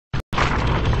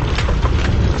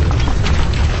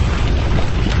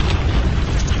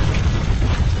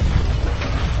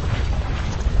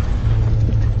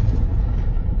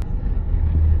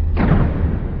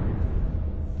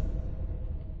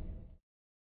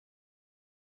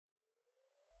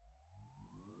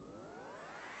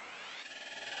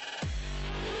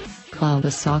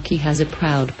Kawasaki has a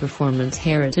proud performance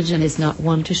heritage and is not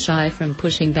one to shy from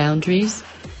pushing boundaries.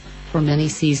 For many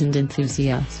seasoned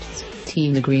enthusiasts,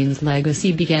 Team the Green's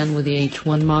legacy began with the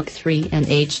H1 Mach 3 and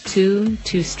H2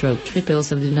 two-stroke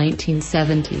triples of the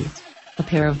 1970s, a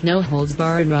pair of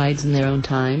no-holds-barred rides in their own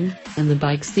time, and the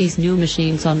bikes these new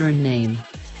machines honor and name.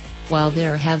 While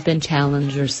there have been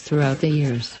challengers throughout the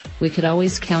years, we could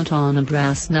always count on a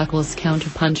brass-knuckles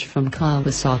counterpunch from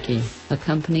Kawasaki, a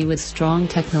company with strong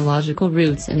technological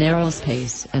roots in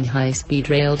aerospace and high-speed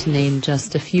rail, to name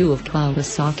just a few of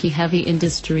Kawasaki Heavy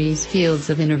Industries' fields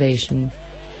of innovation.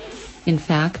 In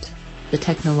fact, the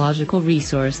technological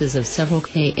resources of several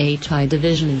KHI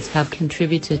divisions have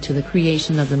contributed to the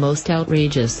creation of the most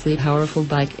outrageously powerful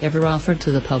bike ever offered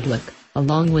to the public,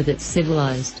 along with its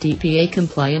civilized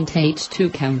EPA-compliant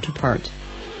H2 counterpart.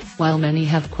 While many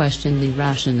have questioned the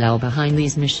rationale behind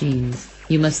these machines,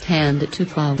 you must hand it to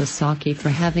Kawasaki for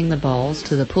having the balls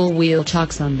to pull wheel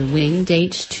chocks on the winged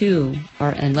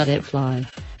H2R and let it fly.